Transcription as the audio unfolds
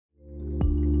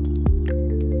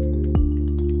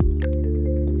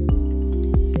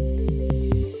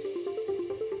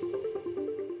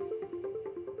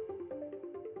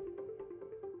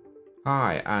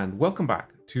Hi, and welcome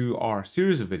back to our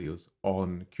series of videos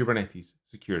on Kubernetes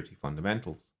security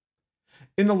fundamentals.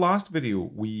 In the last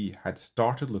video, we had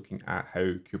started looking at how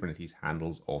Kubernetes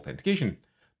handles authentication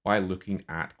by looking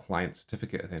at client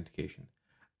certificate authentication.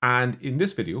 And in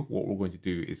this video, what we're going to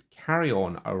do is carry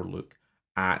on our look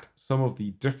at some of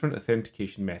the different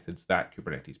authentication methods that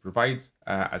Kubernetes provides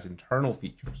as internal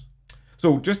features.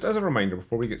 So just as a reminder,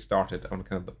 before we get started on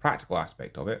kind of the practical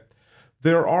aspect of it,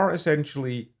 there are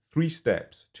essentially three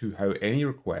steps to how any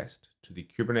request to the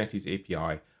Kubernetes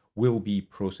API will be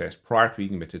processed prior to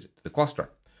being emitted to the cluster.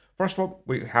 First of all,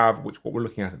 we have what we're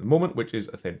looking at the moment, which is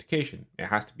authentication. It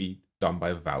has to be done by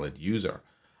a valid user.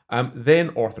 Then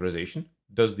authorization.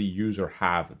 Does the user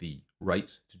have the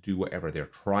rights to do whatever they're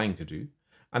trying to do?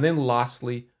 And then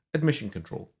lastly, admission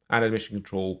control. And admission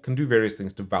control can do various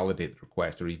things to validate the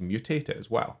request or even mutate it as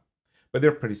well. But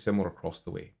they're pretty similar across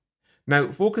the way.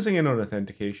 Now, focusing in on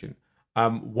authentication,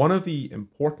 one of the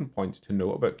important points to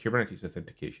know about Kubernetes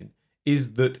authentication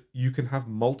is that you can have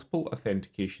multiple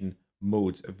authentication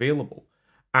modes available.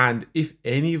 And if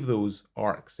any of those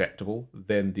are acceptable,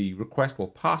 then the request will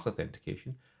pass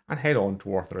authentication and head on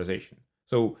to authorization.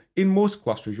 So in most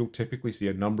clusters, you'll typically see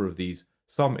a number of these,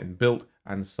 some inbuilt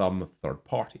and some third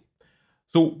party.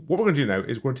 So what we're going to do now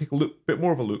is we're going to take a bit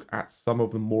more of a look at some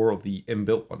of the more of the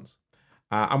inbuilt ones.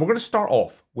 And we're going to start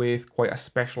off with quite a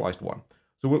specialized one,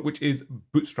 which is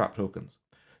bootstrap tokens.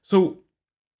 So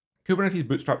Kubernetes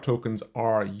bootstrap tokens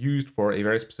are used for a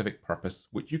very specific purpose,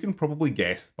 which you can probably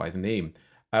guess by the name,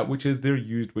 which is they're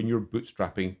used when you're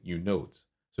bootstrapping new nodes.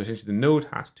 So essentially the node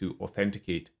has to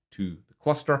authenticate to the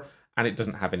cluster, and it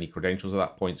doesn't have any credentials at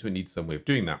that point, so it needs some way of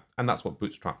doing that. And that's what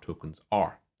bootstrap tokens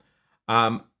are.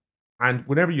 And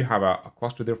whenever you have a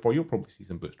cluster, therefore, you'll probably see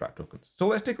some bootstrap tokens. So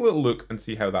let's take a little look and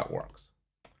see how that works.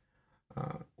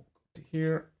 Go to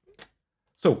here.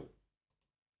 So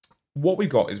what we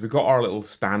got is we got our little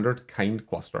standard kind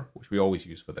cluster, which we always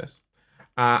use for this.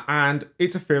 And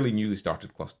it's a fairly newly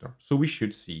started cluster. So we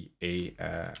should see a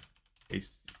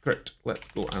secret. Let's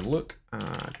go and look,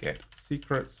 get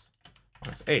secrets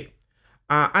 -a.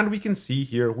 And we can see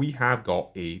here we have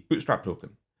got a bootstrap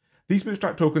token. These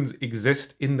bootstrap tokens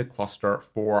exist in the cluster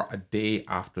for a day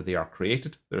after they are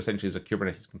created. They're essentially as a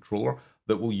Kubernetes controller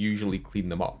that will usually clean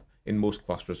them up in most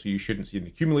clusters. So you shouldn't see an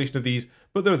accumulation of these,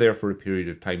 but they're there for a period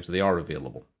of time, so they are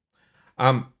available.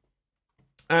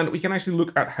 And we can actually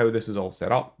look at how this is all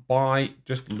set up by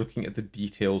just looking at the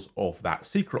details of that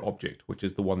secret object, which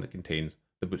is the one that contains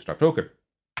the bootstrap token.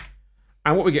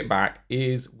 And what we get back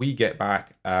is we get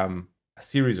back a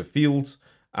series of fields,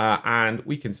 and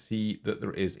we can see that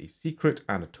there is a secret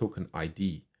and a token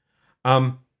ID.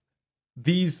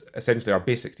 These essentially are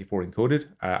base64 encoded,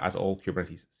 as all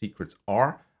Kubernetes secrets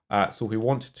are. So if we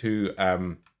want to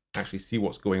actually see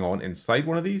what's going on inside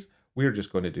one of these, we're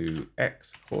just going to do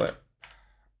xclip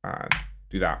and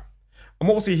do that. And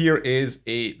what we'll see here is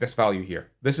this value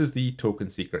here. This is the token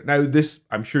secret. Now this,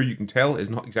 I'm sure you can tell, is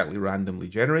not exactly randomly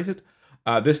generated.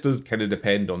 This does kind of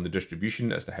depend on the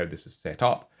distribution as to how this is set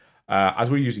up. As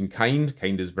we're using kind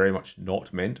is very much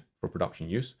not meant for production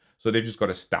use. So they've just got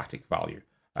a static value,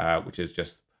 which is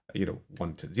just, 0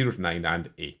 to 9 and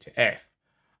A to F.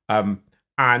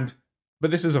 But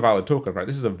this is a valid token, right?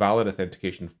 This is a valid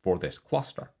authentication for this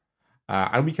cluster.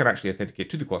 And we can actually authenticate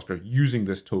to the cluster using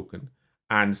this token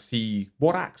and see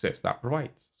what access that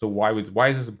provides. So why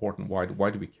is this important?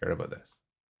 Why do we care about this?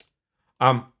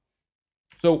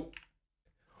 So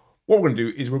what we're going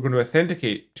to do is we're going to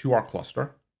authenticate to our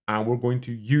cluster, and we're going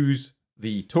to use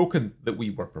the token that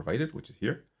we were provided, which is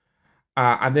here.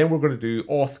 And then we're going to do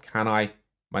auth cani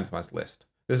 -list.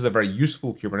 This is a very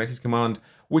useful Kubernetes command,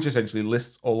 which essentially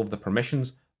lists all of the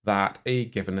permissions that a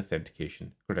given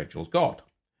authentication credential's got.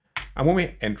 And when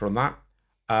we enter on that,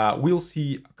 we'll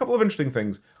see a couple of interesting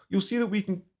things. You'll see that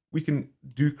we can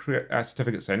do create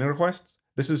certificate sending requests.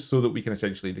 This is so that we can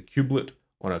essentially, the kubelet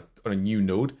on a new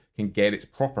node can get its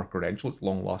proper credential, its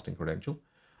long-lasting credential.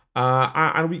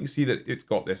 And we can see that it's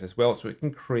got this as well, so it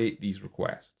can create these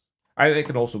requests. And it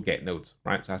can also get nodes,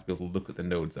 right? So it has to be able to look at the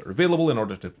nodes that are available in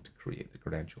order to create the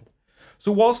credential.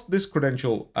 So whilst this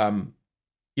credential,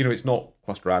 it's not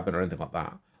cluster admin or anything like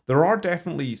that, there are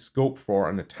definitely scope for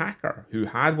an attacker who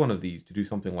had one of these to do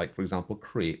something like, for example,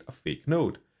 create a fake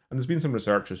node. And there's been some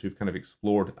researchers who've kind of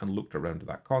explored and looked around at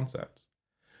that concept.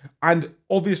 And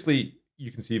obviously,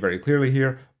 you can see very clearly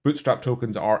here, bootstrap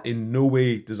tokens are in no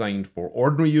way designed for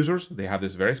ordinary users. They have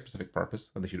this very specific purpose,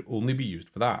 and they should only be used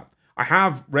for that. I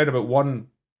have read about one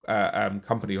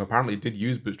company who apparently did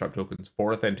use bootstrap tokens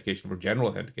for authentication, for general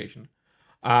authentication.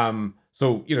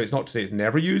 So, it's not to say it's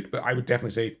never used, but I would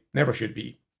definitely say never should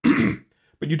be.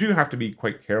 But you do have to be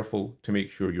quite careful to make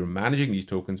sure you're managing these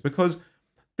tokens because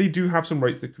they do have some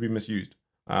rights that could be misused.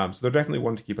 So they're definitely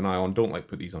one to keep an eye on. Don't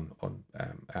put these on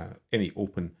any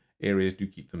open areas. Do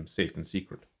keep them safe and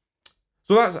secret.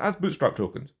 So that's Bootstrap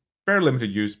tokens. Very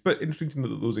limited use, but interesting to know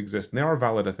that those exist and they are a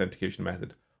valid authentication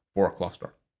method for a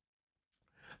cluster.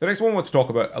 The next one I want to talk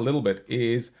about a little bit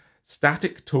is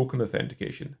static token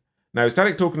authentication. Now,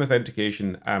 static token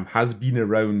authentication has been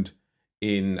around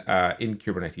in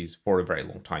Kubernetes for a very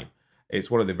long time.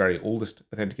 It's one of the very oldest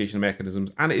authentication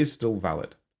mechanisms, and it is still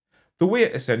valid. The way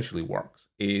it essentially works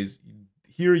is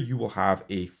here you will have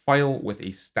a file with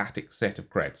a static set of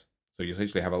creds. So you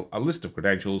essentially have a list of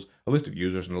credentials, a list of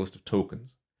users, and a list of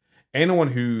tokens. Anyone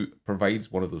who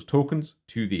provides one of those tokens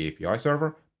to the API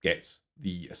server gets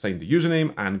assigned the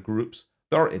username and groups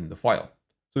that are in the file.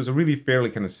 So it's a really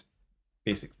fairly kind of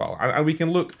basic file. And we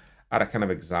can look at a kind of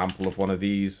example of one of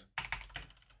these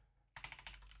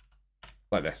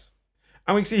like this.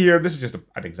 And we can see here, this is just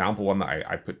an example one that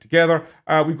I put together.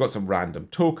 We've got some random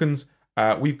tokens,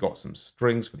 we've got some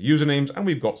strings for the usernames, and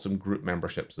we've got some group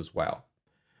memberships as well.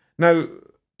 Now,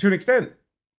 to an extent,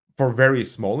 for very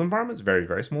small environments, very,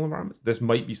 very small environments, this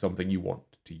might be something you want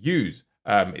to use.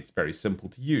 It's very simple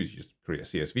to use. You just create a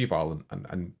CSV file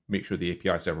and make sure the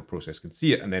API server process can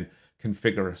see it and then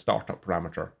configure a startup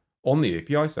parameter on the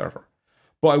API server.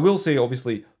 But I will say,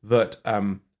 obviously, that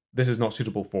this is not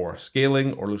suitable for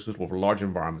scaling or suitable for large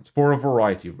environments for a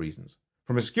variety of reasons.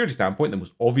 From a security standpoint, the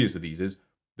most obvious of these is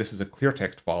this is a clear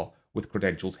text file with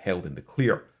credentials held in the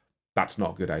clear. That's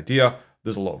not a good idea.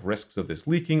 There's a lot of risks of this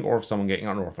leaking or of someone getting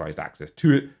unauthorized access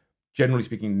to it. Generally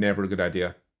speaking, never a good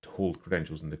idea to hold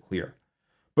credentials in the clear.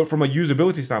 But from a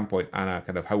usability standpoint and a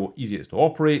kind of how easy it is to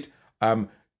operate,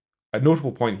 a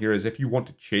notable point here is if you want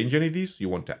to change any of these, so you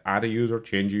want to add a user,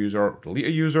 change a user, delete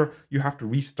a user, you have to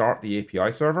restart the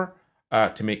API server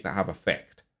to make that have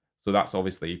effect. So that's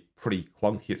obviously pretty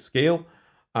clunky at scale.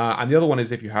 And the other one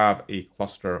is if you have a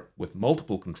cluster with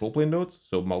multiple control plane nodes,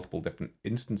 so multiple different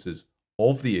instances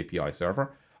of the API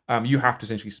server, you have to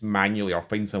essentially manually or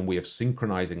find some way of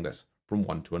synchronizing this from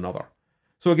one to another.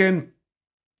 So again,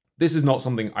 this is not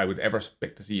something I would ever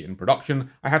expect to see in production.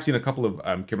 I have seen a couple of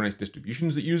Kubernetes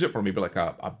distributions that use it for maybe like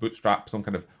a Bootstrap, some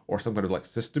kind of like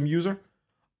system user.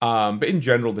 But in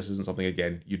general, this isn't something,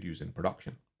 again, you'd use in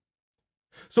production.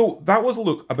 So that was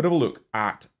a bit of a look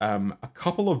at a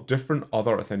couple of different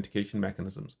other authentication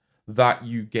mechanisms that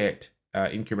you get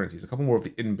in Kubernetes, a couple more of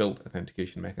the inbuilt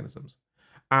authentication mechanisms.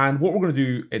 And what we're going to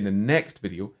do in the next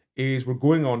video is we're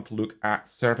going on to look at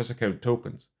service account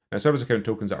tokens. Now, service account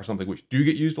tokens are something which do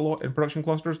get used a lot in production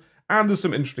clusters, and there's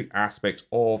some interesting aspects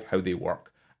of how they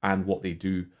work and what they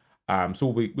do. So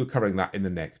we'll be covering that in the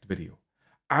next video.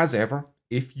 As ever,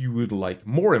 if you would like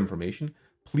more information,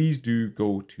 please do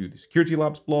go to the Security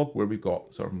Labs blog where we've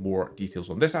got sort of more details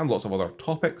on this and lots of other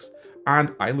topics.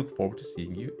 And I look forward to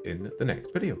seeing you in the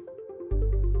next video.